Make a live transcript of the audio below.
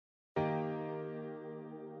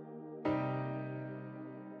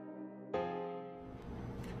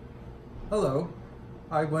Hello,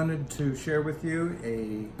 I wanted to share with you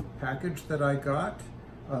a package that I got.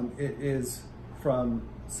 It is from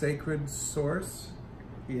Sacred Source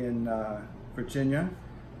in Virginia.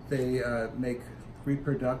 They make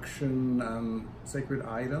reproduction sacred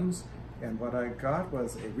items, and what I got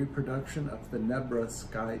was a reproduction of the Nebra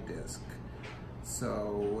sky disc.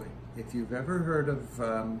 So if you've ever heard of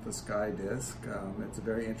the sky disc, it's a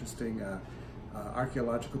very interesting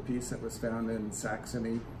archaeological piece that was found in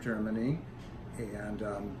Saxony, Germany, and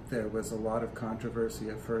there was a lot of controversy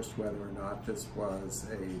at first whether or not this was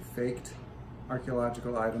a faked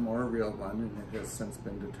archaeological item or a real one, and it has since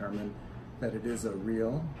been determined that it is a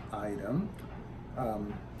real item.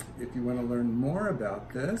 If you want to learn more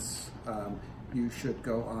about this, you should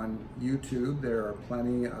go on YouTube. There are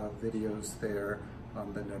plenty of videos there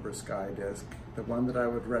on the Nebra sky disc. The one that I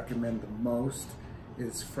would recommend the most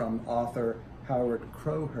is from author Howard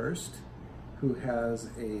Crowhurst, who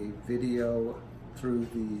has a video through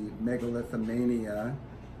the Megalithomania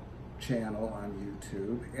channel on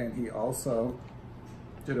YouTube, and he also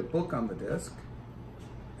did a book on the disc.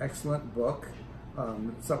 Excellent book,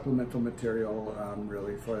 supplemental material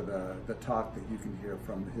really for the talk that you can hear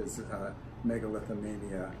from his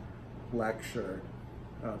Megalithomania lecture.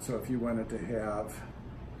 So if you wanted to have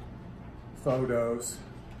photos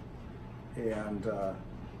and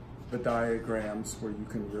the diagrams where you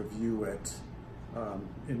can review it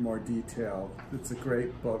in more detail, it's a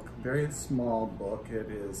great book, very small book. It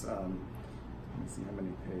is, let me see how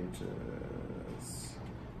many pages,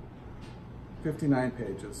 59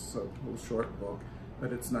 pages, so a little short book,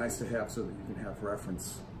 but it's nice to have so that you can have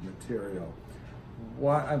reference material.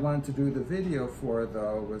 What I wanted to do the video for,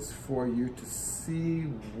 though, was for you to see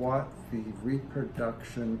what the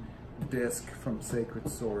reproduction disc from Sacred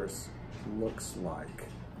Source looks like.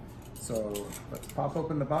 So let's pop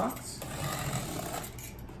open the box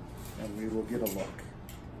and we will get a look.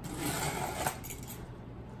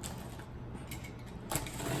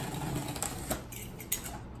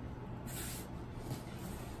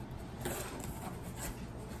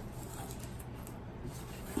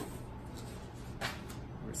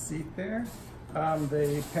 Receipt there.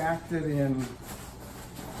 They packed it in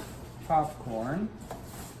popcorn.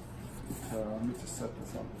 So let me just set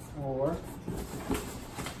this on the floor.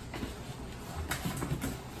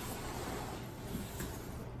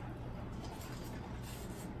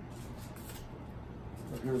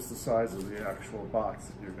 So here's the size of the actual box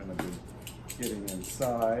that you're going to be getting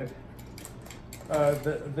inside.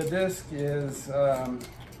 The disc is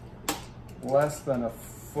less than a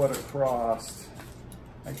foot across.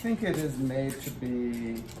 I think it is made to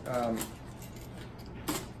be a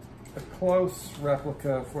close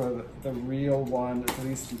replica for the real one, at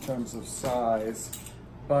least in terms of size,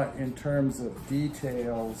 but in terms of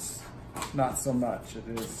details, not so much.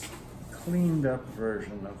 It is a cleaned up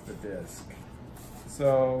version of the disc.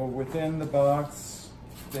 So within the box,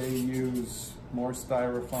 they use more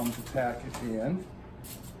styrofoam to pack it in,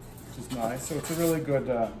 which is nice. So it's a really good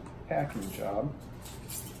packing job.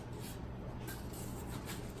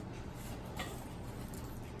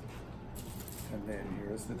 And then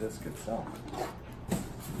here's the disc itself.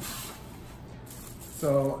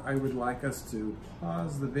 So I would like us to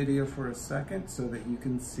pause the video for a second so that you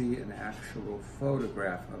can see an actual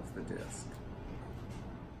photograph of the disc.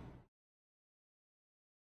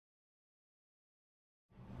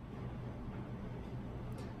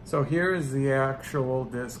 So here is the actual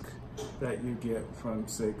disc that you get from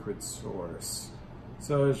Sacred Source.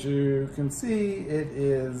 So as you can see, it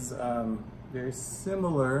is very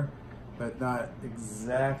similar, but not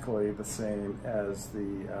exactly the same as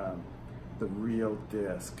the real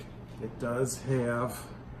disc. It does have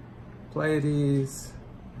Pleiades,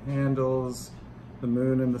 handles, the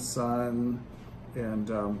moon and the sun, and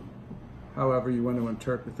however you want to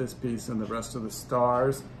interpret this piece and the rest of the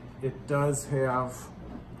stars. It does have,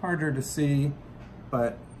 harder to see,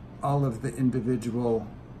 but all of the individual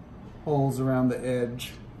holes around the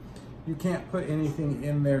edge. You can't put anything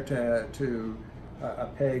in there to a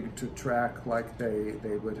peg to track like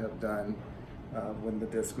they would have done when the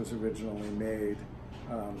disc was originally made.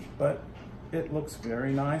 But it looks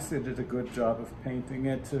very nice. They did a good job of painting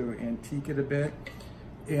it to antique it a bit.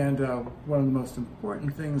 And one of the most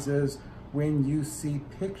important things is when you see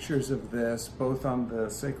pictures of this, both on the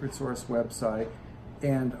Sacred Source website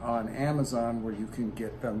and on Amazon where you can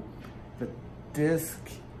get them, the disc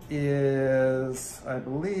is, I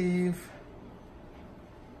believe,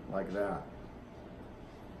 like that.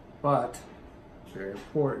 But, very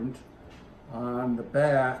important, on the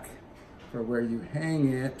back, for where you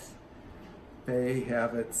hang it, they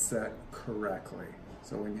have it set correctly.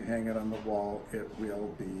 So when you hang it on the wall, it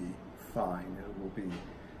will be fine. It will be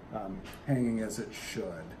hanging as it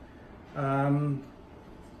should.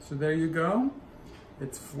 So there you go.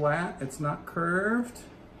 It's flat, it's not curved,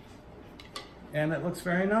 and it looks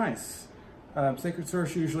very nice. Sacred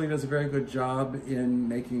Source usually does a very good job in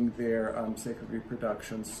making their sacred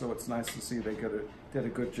reproductions, so it's nice to see they did a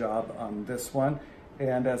good job on this one.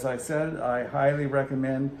 And as I said, I highly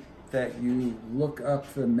recommend that you look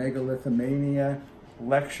up the Megalithomania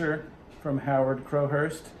lecture from Howard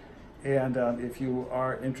Crowhurst. And if you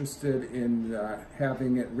are interested in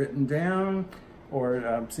having it written down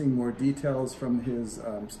or seeing more details from his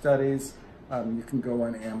studies, you can go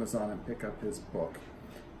on Amazon and pick up his book.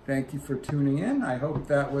 Thank you for tuning in. I hope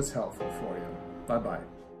that was helpful for you. Bye-bye.